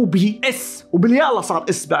حتى مو بي اس وباليلا صار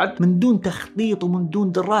اس بعد، من دون تخطيط ومن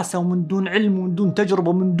دون دراسة ومن دون علم ومن دون تجربة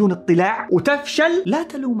ومن دون اطلاع وتفشل، لا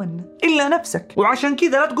تلومن إلا نفسك. وعشان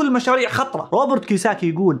كذا لا تقول المشاريع خطرة. روبرت كيوساكي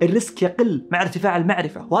يقول الريسك يقل مع ارتفاع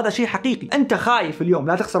المعرفة، وهذا شيء حقيقي. أنت خايف اليوم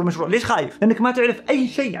لا تخسر المشروع، ليش خايف؟ لأنك ما تعرف أي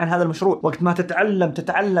شيء عن هذا المشروع. وقت ما تتعلم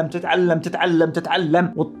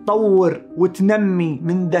وتطور وتنمي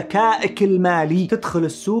من ذكائك المالي تدخل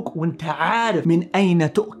السوق وانت عارف من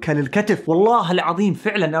أين تؤكل الكتف. والله العظيم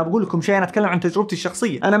فعلا أنا بقول لكم شيء، أنا أتكلم عن تجربتي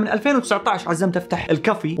الشخصية. أنا من 2019 عزمت أفتح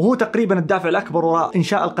الكافي وهو تقريبا الدافع الأكبر وراء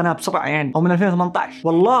إنشاء القناة بسرعة يعني، أو من 2018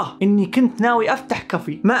 والله إني كنت ناوي أفتح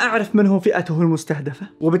كافي ما أعرف من هو فئته المستهدفة،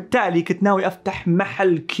 وبالتالي كنت ناوي أفتح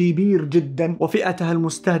محل كبير جدا وفئته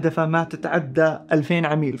المستهدفة ما تتعدى 2000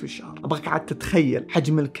 عميل في الشهر. أبغاك عاد تتخيل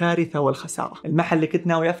حجم الكارثة والخسارة. المحل اللي كنت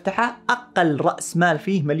ناوي أفتحه أقل رأس مال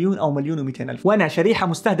فيه 1,000,000 أو 1,200,000 وأنا شريحة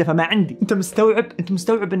مستهدفة ما عندي. أنت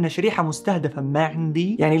مستوعب أن شريحة مستهدفة ما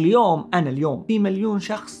عندي؟ يعني اليوم في 1,000,000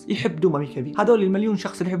 شخص يحب دوباميكافين، هذول 1,000,000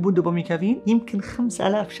 شخص اللي يحبون دوباميكافين يمكن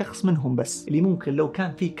 5000 شخص منهم بس اللي ممكن لو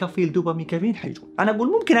كان في كافي الدوباميكافين حيجون. أنا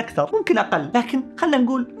أقول ممكن أكثر ممكن أقل، لكن خلنا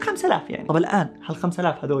نقول 5000 يعني. طب الآن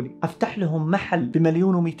هال5000 هذولي أفتح لهم محل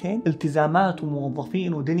ب1,200,000 التزامات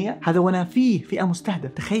وموظفين ودنيا، هذا وأنا فيه فئة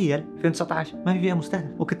مستهدف. تخيل 2019 ما في فئة مستهدف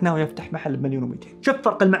وكنت ناوي أفتح محل ب1,200,000. شوف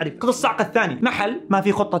فرق المعرفة. خذ الصعقة الثانية، محل ما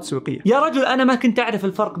في خطة تسويقية. يا رجل أنا ما كنت أعرف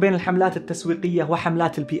الفرق بين الحملات التسويقية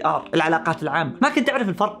وحملات PR، العلاقات العامة، ما كنت أعرف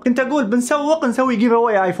الفرق. كنت أقول بنسوق نسوي جيف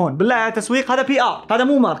أواي آيفون، بالله يا تسويق هذا PR، هذا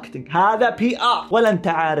مو ماركتينج، هذا PR. ولا أنت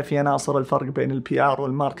عارف يا ناصر الفرق بين PR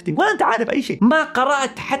والماركتينج، ولا أنت عارف أي شيء. ما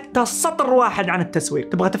قرأت حتى سطر واحد عن التسويق.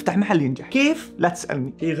 تبغى تفتح محل ينجح كيف؟ لا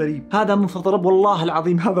تسألني، شيء غريب. هذا من فضل والله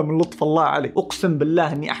العظيم، هذا من لطف الله علي. أقسم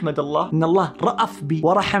بالله إني أحمد الله إن الله رأف بي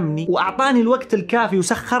ورحمني وأعطاني الوقت الكافي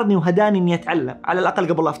وسخرني وهداني إني أتعلم على الأقل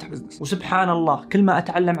قبل لا أفتح بزنس. وسبحان الله كل ما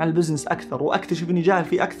أتعلم عن البزنس أكثر وأكتشف إني جاهل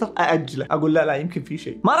فيه أكثر أأجله، أقول لا يمكن في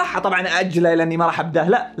شيء. ما راح طبعا أأجله لأني ما راح أبدأ،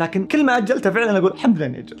 لا، لكن كل ما أجلته فعلا أقول الحمد لله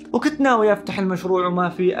إني أجلت. وكنت ناوي أفتح المشروع وما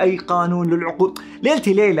في أي قانون للعقود.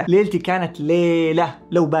 ليلتي كانت ليلة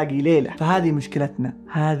لو باقي ليلة. فهذه مشكلتنا،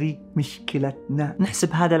 هذه مشكلتنا. نحسب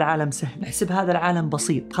هذا العالم سهل، نحسب هذا العالم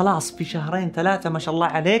بسيط. خلاص في 2-3 ما شاء الله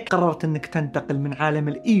عليك قررت أنك تنتقل من عالم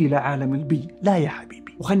الإي إلى عالم البي. لا يا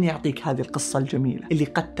حبيبي. وخلني أعطيك هذه القصة الجميلة اللي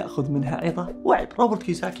قد تأخذ منها عظة وعبر. روبرت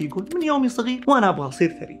كيوساكي يقول من يومي صغير وأنا أبغى أصير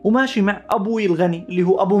ثري، وماشي مع أبوي الغني اللي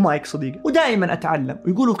هو أبو مايك صديقه، ودائما أتعلم.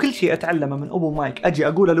 ويقولوا كل شيء أتعلمه من أبو مايك أجي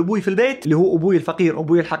أقوله لأبوي في البيت اللي هو أبوي الفقير،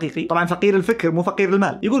 أبوي الحقيقي، طبعا فقير الفكر مو فقير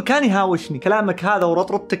المال. يقول كان يهاوشني كلامك هذا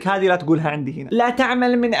ورطرطتك هذه لا تقولها عندي هنا. لا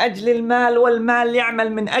تعمل من أجل المال والمال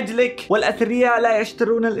يعمل من أجلك، والأثرياء لا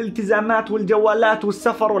يشترون الالتزامات والجوالات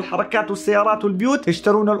والسفر والحركات والسيارات والبيوت،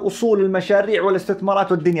 يشترون الأصول المشاريع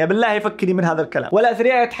والاستثمارات والدنيا. بالله فكني من هذا الكلام.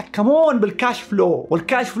 والأثرياء يتحكمون بالكاش فلو،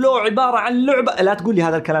 والكاش فلو عبارة عن لعبة. لا تقول لي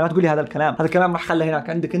هذا الكلام، لا تقول لي هذا الكلام، هذا الكلام راح خله هناك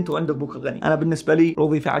عندك أنت وعندك أبوك الغني. أنا بالنسبة لي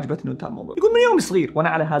الوظيفة عجبتني وانتهى الموضوع. يقول من يوم صغير وأنا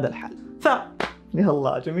على هذا الحال. يا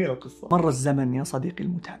الله جميلة القصة. مر الزمن يا صديقي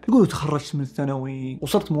المتابع. يقول تخرجت من الثانوي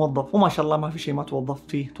وصرت موظف، وما شاء الله ما في شيء ما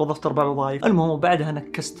توظفت فيه، توظفت 4 وظائف. المهم بعدها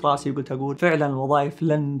نكست راسي وقلت أقول فعلا الوظائف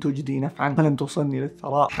لن تجدي نفعا ولن توصلني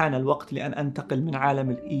للثراء. حان الوقت لأن أنتقل من عالم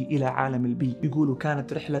الإي إلى عالم البي. يقولوا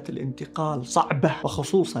كانت رحلة الانتقال صعبة،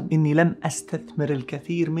 وخصوصا إني لم أستثمر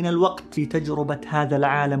الكثير من الوقت في تجربة هذا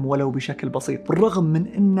العالم ولو بشكل بسيط، بالرغم من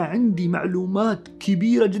أن عندي معلومات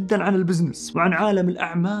كبيرة جدا عن البزنس وعن عالم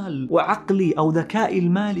الأعمال، وعقلي أو ذكائي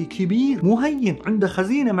المالي كبير مهين، عنده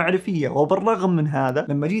خزينة معرفية. وبالرغم من هذا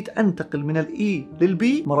لما جيت أنتقل من الإي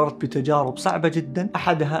للبي مررت بتجارب صعبة جدا.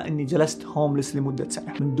 أحدها أني جلست هوملس لمدة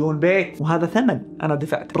سنة من دون بيت، وهذا ثمن أنا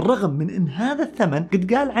دفعته. بالرغم من أن هذا الثمن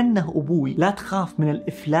قد قال عنه أبوي لا تخاف من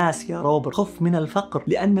الإفلاس يا روبرت، خف من الفقر،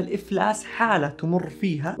 لأن الإفلاس حالة تمر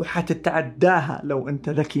فيها وحتتعداها لو أنت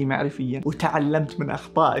ذكي معرفيا وتعلمت من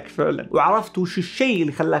أخطائك فعلا، وعرفت وش الشيء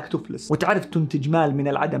اللي خلاك تفلس، وتعرف تنتج مال من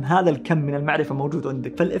العدم. هذا الكم من المعرفة موجود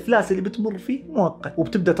عندك. فالإفلاس اللي بتمر فيه مؤقت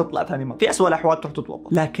وبتبدأ تطلع ثاني مرة، في أسوأ الأحوال تروح تتوظف.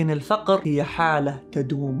 لكن الفقر هي حالة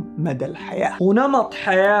تدوم مدى الحياة، ونمط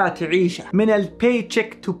حياة تعيشه من الباي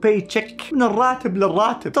تشيك تو باي تشيك، من الراتب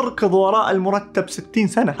للراتب، تركض وراء المرتب 60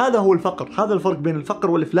 سنة. هذا هو الفقر، هذا الفرق بين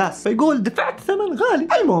الفقر والإفلاس. فيقول دفعت ثمن غالي.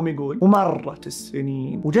 المهم يقول ومرت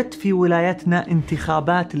السنين وجت في ولايتنا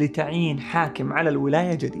انتخابات لتعيين حاكم على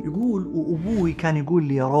الولاية جديد. يقول وأبوي كان يقول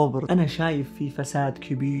لي يا روبرت أنا شايف في فساد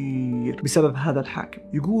كبير بسبب هذا الحاكم.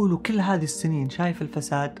 يقول وكل هذه السنين شايف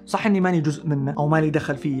الفساد، صح اني ماني جزء منه او ماني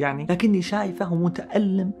دخل فيه يعني، لكني شايفه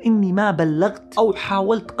ومتألم اني ما بلغت او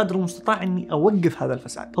حاولت قدر المستطاع اني اوقف هذا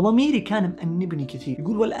الفساد. فضميري كان مأنبني كثير.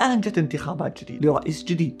 يقول والان جت انتخابات جديد لرئيس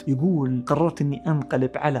جديد. يقول قررت اني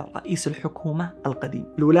انقلب على رئيس الحكومة القديم،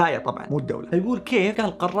 الولاية طبعا مو الدولة. يقول كيف؟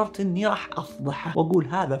 قال قررت اني راح افضحه واقول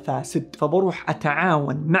هذا فاسد، فبروح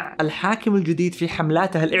اتعاون مع الحاكم الجديد في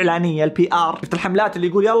حملاته الاعلانية PR. شفت الحملات اللي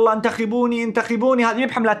يقول يلا انتخبوني انتخبوني، هذه مو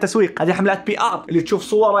حملات تسويق، هذه حملات PR اللي تشوف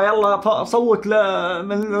صوره يلا صوت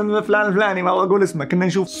من فلان الفلاني ما اقول اسمه، كنا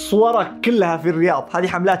نشوف صورك كلها في الرياض، هذه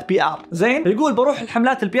حملات PR. زين. يقول بروح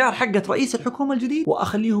الحملات PR حقت رئيس الحكومة الجديد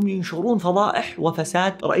واخليهم ينشرون فضائح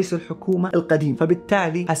وفساد رئيس الحكومة القديم،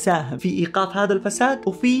 فبالتالي اساهم في ايقاف هذا الفساد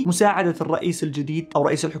وفي مساعدة الرئيس الجديد او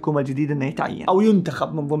رئيس الحكومة الجديد انه يتعين او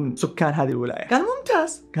ينتخب من ضمن سكان هذه الولاية. قال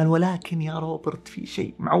ممتاز. قال ولكن يا روبرت في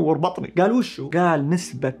شيء معور بطني. قال وشو؟ قال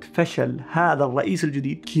نسبة فشل هذا الرئيس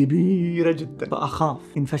الجديد كبيرة جدا، فأخاف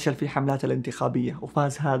إن فشل في حملات الانتخابية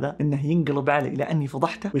وفاز هذا إنه ينقلب علي لأني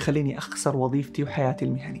فضحته ويخليني أخسر وظيفتي وحياتي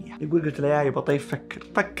المهنية. يقول قلت له يا يبا طيب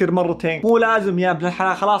فكر مرتين، مو لازم يا ابن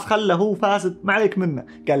الحلال خلاص خله هو فاسد ما عليك منه.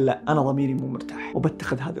 قال لا أنا ضميري مو مرتاح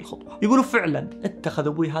وبتخذ هذه الخطوة. يقولوا فعلا اتخذ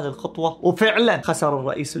أبوي هذه الخطوة وفعلا خسر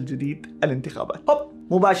الرئيس الجديد الانتخابات.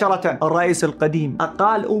 مباشرة الرئيس القديم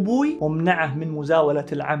أقال أبوي ومنعه من مزاولة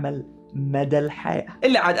العمل مدى الحياة،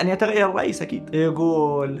 إلا عاد أن يتغير الرئيس أكيد.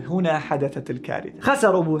 يقول هنا حدثت الكارثة،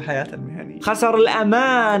 خسر أبوي حياته المهنية، خسر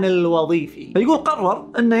الأمان الوظيفي. فيقول قرر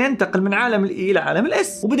أنه ينتقل من عالم الإي إلى عالم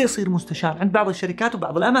الإس، وبدأ يصير مستشار عند بعض الشركات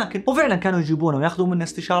وبعض الأماكن، وفعلا كانوا يجيبونه ويأخذون منه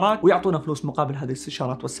استشارات ويعطونه فلوس مقابل هذه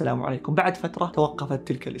الاستشارات، والسلام عليكم. بعد فترة توقفت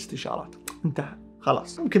تلك الاستشارات، انتهى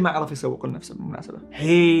خلاص، يمكن ما عرف يسوق لنفسه بالمناسبة.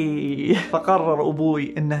 فقرر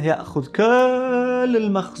أبوي أنه يأخذ كل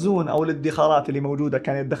المخزون أو الادخارات اللي موجودة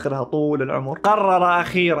كان يدخرها طول العمر. قرر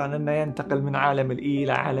أخيرا أنه ينتقل من عالم الإي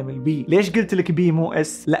إلى عالم البي. ليش قلت لك بي مو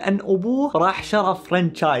إس؟ لأن أبوه راح شرى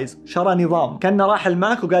فرانشايز، شرى نظام، كان راح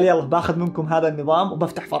الماك وقال يلا باخذ منكم هذا النظام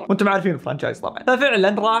وبفتح فرع، وانتم عارفين الفرانشايز طبعا.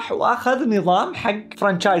 ففعلا راح وأخذ نظام حق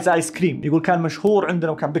فرانشايز آيس كريم، يقول كان مشهور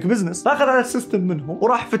عندنا وكان بيك بزنس، فأخذ هذا السيستم منهم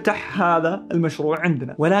وراح فتح هذا المشروع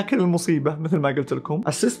عندنا. ولكن المصيبة مثل ما قلت لكم،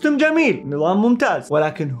 السيستم جميل، نظام ممتاز،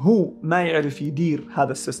 ولكن هو ما يعرف يدير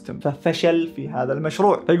هذا السيستم، ففشل في هذا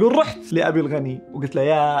المشروع. فيقول رحت لأبي الغني وقلت له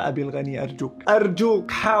يا أبي الغني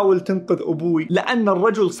أرجوك حاول تنقذ أبوي، لأن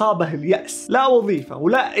الرجل صابه اليأس، لا وظيفة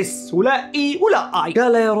ولا إس ولا إي ولا آي.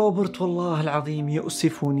 قال يا روبرت والله العظيم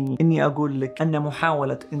يؤسفني إني أقول لك أن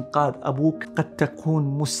محاولة إنقاذ أبوك قد تكون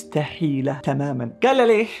مستحيلة تماما. قال له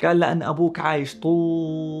ليش؟ قال لأن أبوك عايش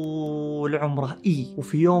طول عمره إي،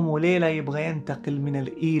 وفي يوم وليلة يبغى ينتقل من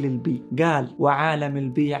الإي للبي. قال وعالم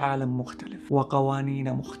البي عالم مختلف،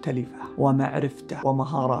 وقوانين مختلفة، ومعرفته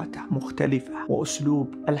ومهاراته مختلفة،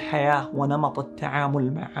 وأسلوب الحياة ونمط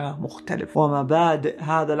التعامل معه مختلف، ومبادئ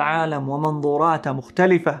هذا العالم ومنظوراته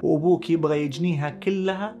مختلفة، وأبوك يبغى يجنيها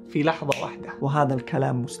كلها في لحظة واحدة، وهذا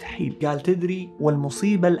الكلام مستحيل. قال تدري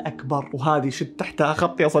والمصيبة الأكبر، وهذه شد تحتها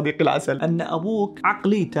خط يا صديقي العسل، أن أبوك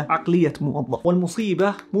عقليته عقلية موظف،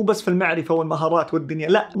 والمصيبة مو بس في المعرفة والمهارات والدنيا،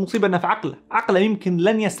 لا، المصيبة أنه في عقله يمكن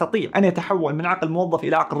لن يستطيع أن يتحول من عقل موظف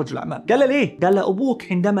إلى عقل رجل أعمال. قال له ليه؟ قال له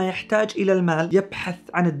أبوك عندما يحتاج إلى المال يبحث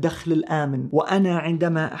عن الدخل الآمن، وأنا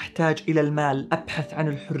عندما أحتاج إلى المال أبحث عن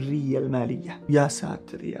الحرية المالية. يا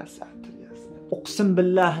ساتر يا ساتر. أقسم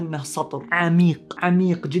بالله أنه سطر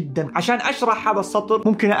عميق جدا. عشان أشرح هذا السطر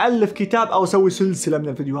ممكن ألف كتاب أو أسوي سلسلة من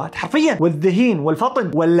الفيديوهات حرفيا، والذهين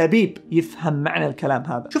والفطن واللبيب يفهم معنى الكلام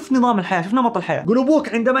هذا. شوف نظام الحياة، شوف نمط الحياة. قول أبوك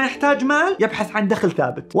عندما يحتاج مال يبحث عن دخل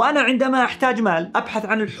ثابت، وأنا عندما أحتاج مال أبحث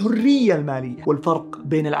عن الحرية المالية. والفرق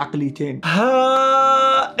بين العقليتين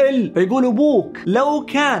هائل. فيقول أبوك لو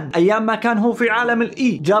كان أيام ما كان هو في عالم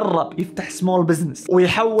الإي جرب يفتح سمول بزنس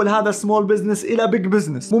ويحول هذا سمول بزنس إلى بيج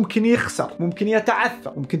بزنس، ممكن يخسر، ممكن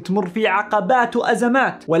يتعثر، ممكن تمر فيه عقبات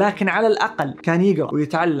وأزمات، ولكن على الأقل كان يقرأ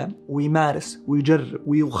ويتعلم ويمارس ويجرب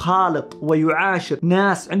ويخالط ويعاشر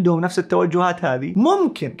ناس عندهم نفس التوجهات هذه،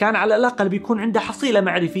 ممكن كان على الأقل بيكون عنده حصيلة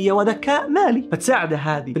معرفية وذكاء مالي فتساعده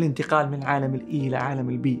هذه في الانتقال من عالم الإي إلى عالم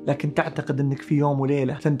البي. لكن تعتقد أنك في يوم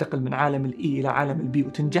وليلة تنتقل من عالم الإي إلى عالم البي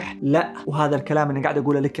وتنجح؟ لا. وهذا الكلام أنا قاعد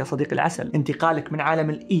أقوله لك يا صديقي العسل. انتقالك من عالم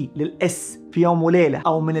الإي للإس في يوم وليلة،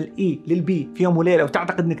 أو من الإي للبي في يوم وليلة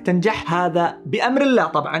وتعتقد أنك تنجح، هذا بأمر الله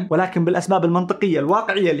طبعا، ولكن بالأسباب المنطقية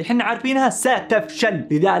الواقعية اللي حنا عارفينها ستفشل.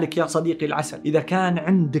 لذلك يا صديقي العسل، إذا كان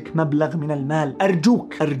عندك مبلغ من المال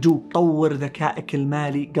أرجوك طور ذكائك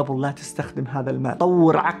المالي قبل لا تستخدم هذا المال.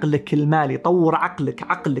 طور عقلك المالي، طور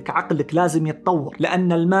عقلك لازم يتطور،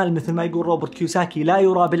 لأن المال مثل ما يقول روبرت كيوساكي لا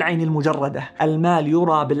يرى بالعين المجردة، المال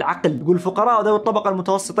يرى بالعقل. يقول الفقراء ذوي الطبقة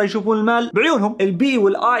المتوسطة يشوفون المال بعيونهم، البي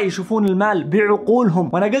والآي يشوفون المال بعقولهم.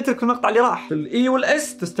 وانا قلت لك في المقطع اللي راح، في الاي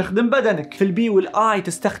والاس تستخدم بدنك، في البي والاي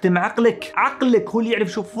تستخدم عقلك هو اللي يعرف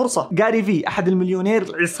يشوف فرصة. جاري في احد المليونير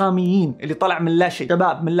العصاميين اللي طلع من لا شيء،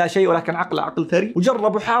 شباب من لا شيء، ولكن عقله عقل ثري،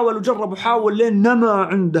 وجرب وحاول لين نما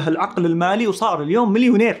عنده العقل المالي وصار اليوم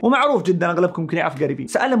مليونير، ومعروف جدا اغلبكم يمكن يعرف جاري في.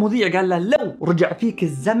 سأله مذيع قال له لو رجع فيك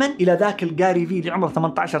الزمن الى ذاك الجاري في اللي عمره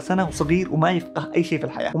 18 سنة وصغير وما يفقه اي شيء في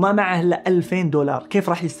الحياة وما معه الا $2000، كيف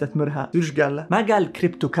راح يستثمرها؟ ايش قال له؟ ما قال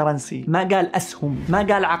كريبتو كرنسي، ما قال أسهم، ما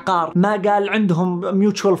قال عقار، ما قال عندهم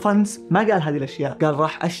ميوتشوال فاندز، ما قال هذه الأشياء. قال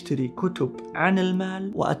راح أشتري كتب عن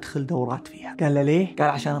المال وأدخل دورات فيها. قال له ليه؟ قال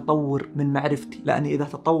عشان أطور من معرفتي، لأن إذا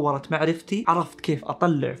تطورت معرفتي عرفت كيف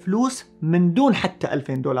أطلع فلوس من دون حتى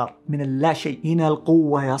 $2000 من اللا شيء. هنا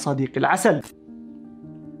القوة يا صديقي العسل.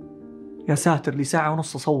 يا ساتر، لي ساعة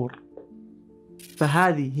ونص أصور.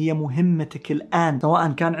 فهذه هي مهمتك الآن،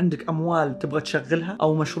 سواء كان عندك أموال تبغى تشغلها،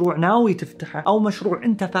 أو مشروع ناوي تفتحه، أو مشروع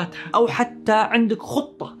أنت فاتحه، أو حتى عندك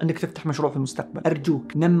خطة أنك تفتح مشروع في المستقبل.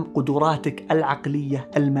 أرجوك نم قدراتك العقلية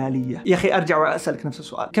المالية. يا أخي أرجع وأسألك نفس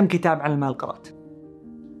السؤال، كم كتاب عن المال قرأت؟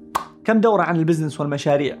 كم دورة عن البزنس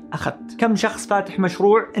والمشاريع أخذت؟ كم شخص فاتح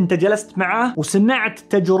مشروع أنت جلست معه وسمعت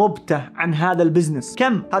تجربته عن هذا البزنس؟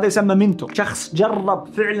 كم؟ هذا يسمى منتور، شخص جرب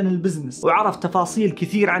فعلا البزنس وعرف تفاصيل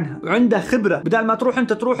كثير عنها وعنده خبرة. بدل ما تروح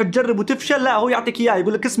أنت تروح تجرب وتفشل، لا، هو يعطيك إياه،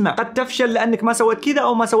 يقول لك اسمع قد تفشل لأنك ما سويت كذا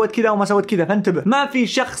أو ما سويت كذا أو ما سويت كذا، فانتبه. ما في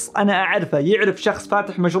شخص أنا أعرفه يعرف شخص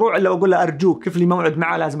فاتح مشروع إلا وأقول له أرجوك كيف لي موعد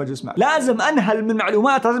معه لازم أجلس معه، لازم أنهل من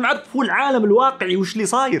معلومات، لازم أعرف هو العالم الواقعي وش اللي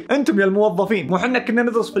صاير. أنتم يا الموظفين، مو حنا كنا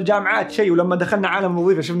ندرس في الجامعات شيء ولما دخلنا عالم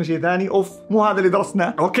الوظيفة شفنا شيء ثاني، أوف مو هذا اللي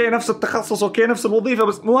درسناه، أوكي نفس التخصص، أوكي نفس الوظيفة،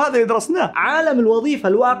 بس مو هذا اللي درسناه. عالم الوظيفة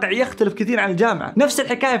الواقع يختلف كثير عن الجامعة. نفس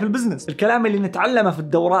الحكاية في البزنس، الكلام اللي نتعلمه في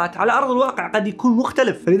الدورات على أرض الواقع قد يكون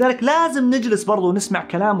مختلف، فلذلك لازم نجلس برضو ونسمع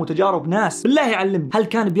كلام وتجارب ناس. بالله يعلمني، هل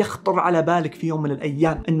كان بيخطر على بالك في يوم من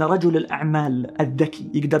الأيام أن رجل الأعمال الذكي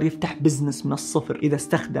يقدر يفتح بزنس من الصفر إذا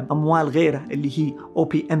استخدم أموال غيره اللي هي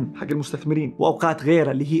OPM حق المستثمرين وأوقات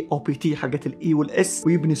غيره اللي هي OPT حقت الإي والإس،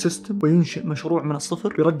 ويبني سيستم وينشئ مشروع من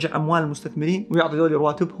الصفر ويرجع أموال المستثمرين ويعطي ذول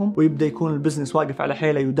رواتبهم ويبدأ يكون البزنس واقف على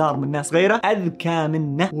حيله يدار من ناس غيره أذكى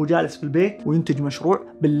منه وهو جالس في البيت وينتج مشروع؟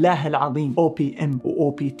 بالله العظيم OPM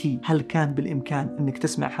وOPT، هل كان بالإمكان أنك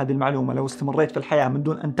تسمع هذه المعلومة لو استمريت في الحياة من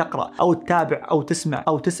دون أن تقرأ أو تتابع أو تسمع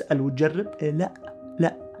أو تسأل وتجرب؟ لا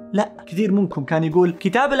لا لا. كثير منكم كان يقول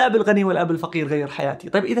كتاب الأب الغني والأب الفقير غير حياتي.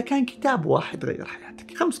 طيب إذا كان كتاب واحد غير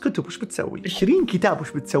حياتك، 5 كتب وش بتسوي؟ 20 كتاب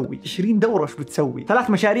وش بتسوي؟ 20 دورة وش بتسوي؟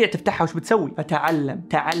 3 مشاريع تفتحها وش بتسوي؟ فتعلم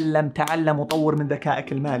تعلم تعلم وطور من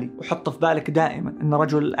ذكائك المالي، وحط في بالك دائما أن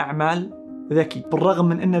رجل الأعمال ذكي، بالرغم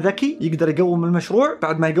من انه ذكي يقدر يقوم المشروع،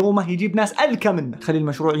 بعد ما يقومه يجيب ناس اذكى منه، خلي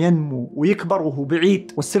المشروع ينمو ويكبر وهو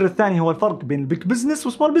بعيد. والسر الثاني هو الفرق بين البيج بزنس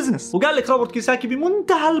وسمول بزنس. وقال لك روبرت كيوساكي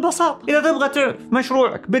بمنتهى البساطه، اذا تبغى تعرف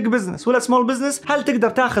مشروعك بيج بزنس ولا سمول بزنس، هل تقدر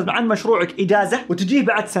تاخذ عن مشروعك اجازه وتجيه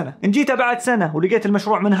بعد سنه؟ ان جيت بعد سنه ولقيت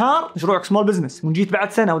المشروع منهار، مشروعك سمول بزنس. وان جيت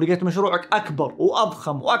بعد سنه ولقيت مشروعك اكبر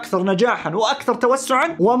واضخم واكثر نجاحا واكثر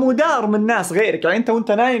توسعا ومدار من ناس غيرك، يعني انت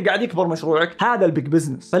وانت نايم قاعد يكبر مشروعك، هذا البيج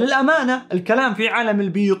بزنس. فللامانه الكلام في عالم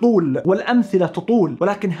البي يطول والأمثلة تطول،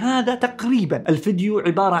 ولكن هذا تقريبا الفيديو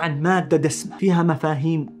عبارة عن مادة دسمة فيها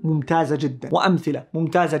مفاهيم ممتازة جدا وأمثلة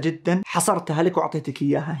ممتازة جدا، حصرتها لك وأعطيتك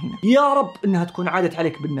إياها هنا. يا رب إنها تكون عادت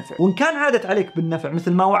عليك بالنفع، وإن كان عادت عليك بالنفع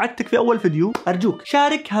مثل ما وعدتك في أول فيديو، أرجوك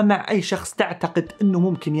شاركها مع أي شخص تعتقد إنه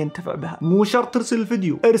ممكن ينتفع بها. مو شرط ترسل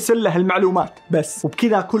الفيديو، ارسل له المعلومات بس،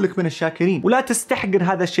 وبكذا أكون لك من الشاكرين. ولا تستحقر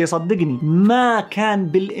هذا الشيء، صدقني ما كان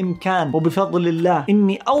بالإمكان وبفضل الله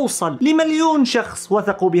إني أوصل ل1,000,000 شخص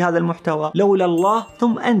وثقوا بهذا المحتوى لولا الله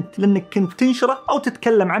ثم أنت، لأنك كنت تنشره أو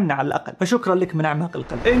تتكلم عنه على الأقل. فشكرا لك من أعماق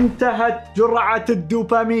القلب. انتهت جرعة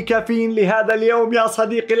الدوبامين كافيين لهذا اليوم يا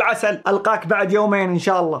صديقي العسل. ألقاك بعد يومين إن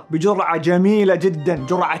شاء الله بجرعة جميلة جدا،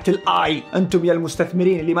 جرعة الآي. أنتم يا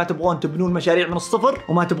المستثمرين اللي ما تبغون تبنون مشاريع من الصفر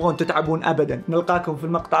وما تبغون تتعبون أبدا. نلقاكم في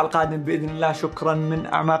المقطع القادم بإذن الله. شكرا من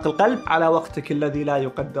أعماق القلب على وقتك الذي لا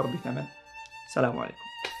يقدر بثمن. السلام عليكم.